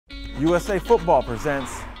USA Football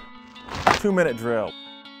presents 2-Minute Drill.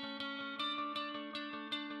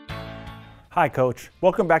 Hi Coach,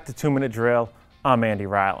 welcome back to 2-Minute Drill. I'm Andy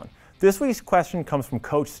Ryland. This week's question comes from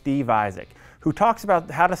Coach Steve Isaac, who talks about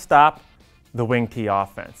how to stop the wing T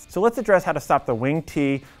offense. So let's address how to stop the wing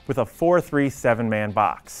T with a 4-3 7-man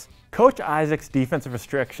box. Coach Isaac's defensive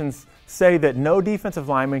restrictions say that no defensive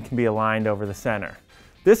lineman can be aligned over the center.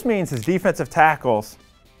 This means his defensive tackles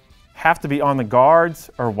have to be on the guards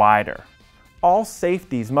or wider. All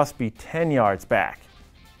safeties must be 10 yards back.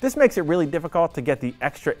 This makes it really difficult to get the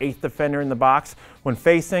extra 8th defender in the box when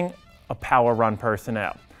facing a power run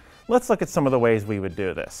personnel. Let's look at some of the ways we would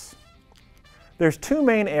do this. There's two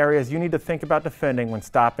main areas you need to think about defending when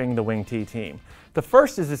stopping the wing T team. The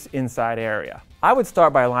first is this inside area. I would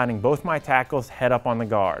start by aligning both my tackles head up on the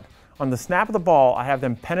guard. On the snap of the ball, I have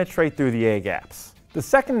them penetrate through the A-gaps. The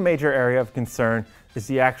second major area of concern is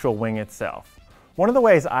the actual wing itself. One of the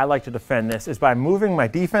ways I like to defend this is by moving my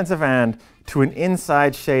defensive end to an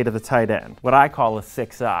inside shade of the tight end, what I call a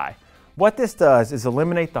 6-eye. What this does is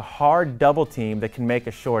eliminate the hard double team that can make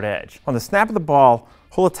a short edge. On the snap of the ball,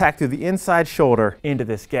 he'll attack through the inside shoulder into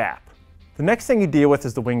this gap. The next thing you deal with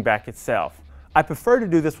is the wingback itself. I prefer to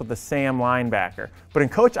do this with the Sam linebacker, but in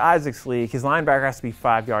Coach Isaac's league, his linebacker has to be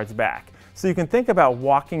 5 yards back. So you can think about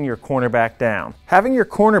walking your cornerback down. Having your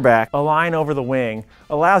cornerback align over the wing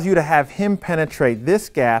allows you to have him penetrate this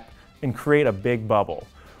gap and create a big bubble.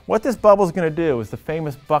 What this bubble is going to do is the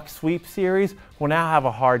famous buck sweep series will now have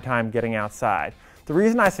a hard time getting outside. The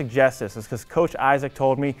reason I suggest this is because Coach Isaac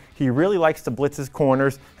told me he really likes to blitz his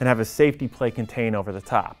corners and have his safety play contain over the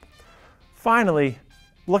top. Finally,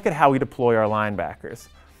 look at how we deploy our linebackers.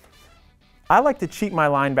 I like to cheat my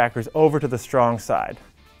linebackers over to the strong side.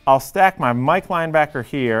 I'll stack my Mike linebacker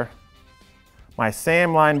here, my Sam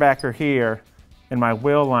linebacker here, and my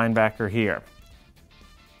Will linebacker here.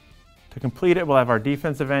 To complete it, we'll have our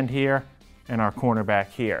defensive end here and our cornerback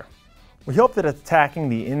here. We hope that attacking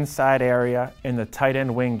the inside area in the tight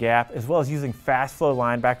end wing gap, as well as using fast flow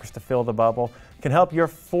linebackers to fill the bubble, can help your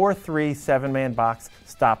 4-3 7-man box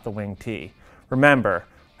stop the wing T. Remember,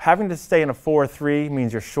 having to stay in a 4-3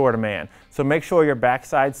 means you're short a man, so make sure your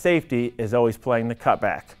backside safety is always playing the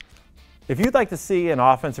cutback. If you'd like to see an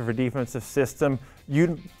offensive or defensive system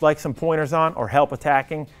you'd like some pointers on or help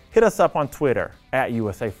attacking, hit us up on Twitter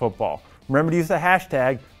 @USA Football. Remember to use the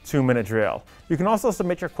hashtag 2-Minute Drill. You can also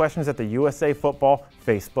submit your questions at the USA Football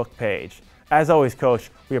Facebook page. As always, Coach,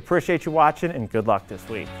 we appreciate you watching and good luck this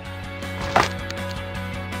week.